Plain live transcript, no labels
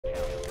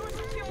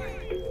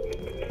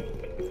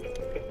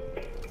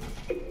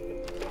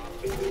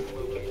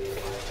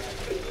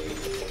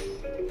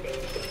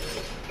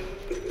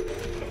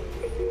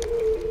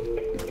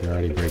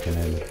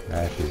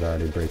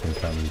somebody breaking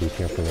something. Be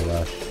careful of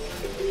rush.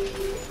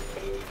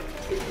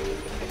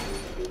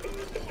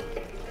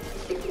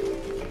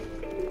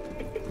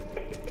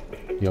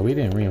 Yo, we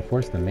didn't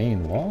reinforce the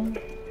main wall?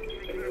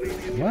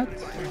 What?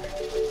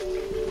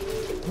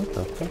 What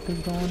the fuck is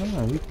going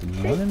on? We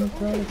running the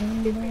throw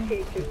the main wall?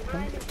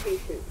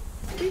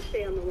 Please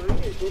stay on the line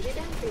and we'll be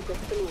back in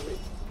just a moment.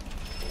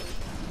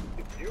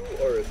 If you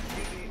are a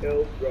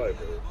CDL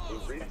driver who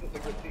recently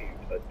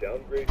received a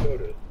downgrade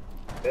notice,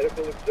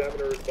 medical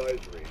examiner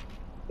advisory,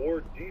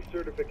 or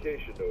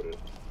decertification notice,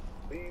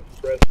 please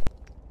press.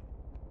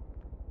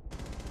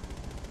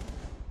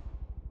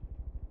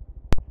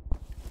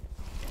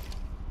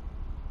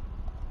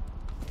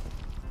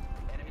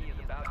 Enemy is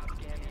about to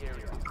scan the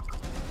area.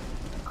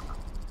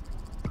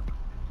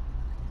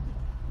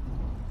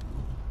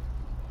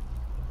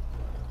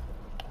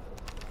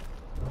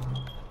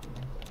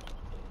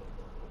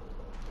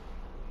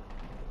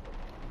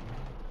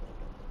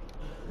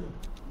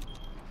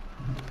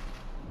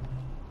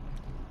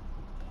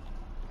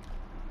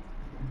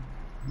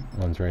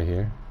 One's right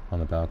here on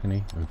the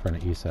balcony in front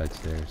of east side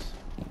stairs.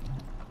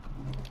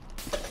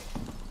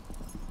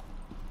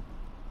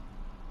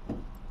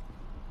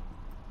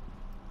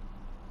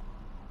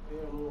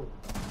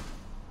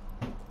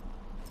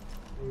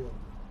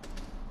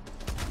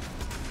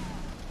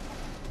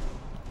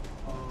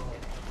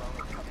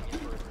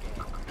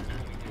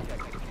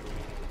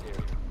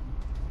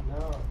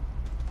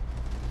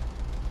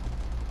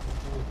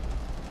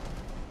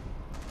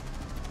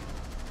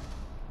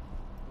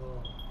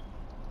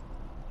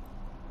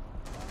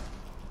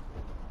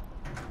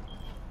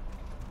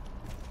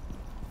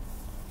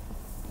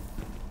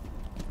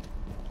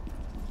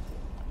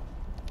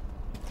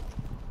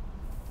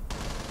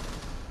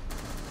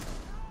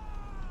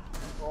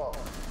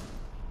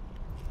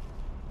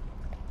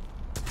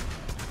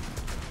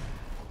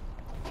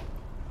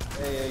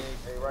 Hey,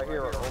 right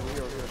here, over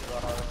here.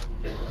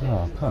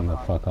 Oh, come the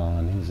fuck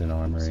on. He's in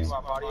armory.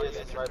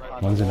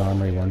 One's in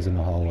armory, one's in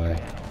the hallway.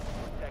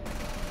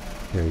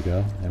 Here we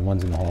go. And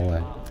one's in the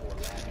hallway.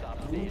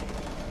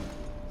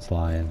 It's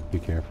lying. Be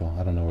careful.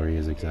 I don't know where he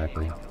is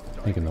exactly.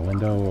 I think in the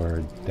window or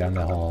down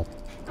the hall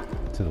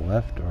to the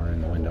left or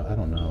in the window. I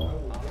don't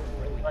know.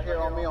 Right here,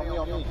 on me.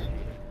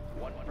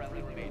 One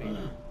friendly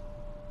remaining.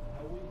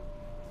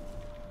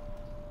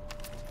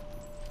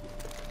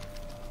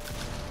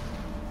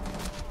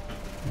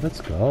 Let's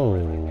go.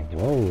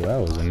 Whoa, that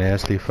was a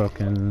nasty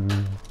fucking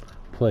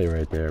play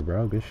right there,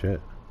 bro. Good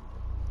shit.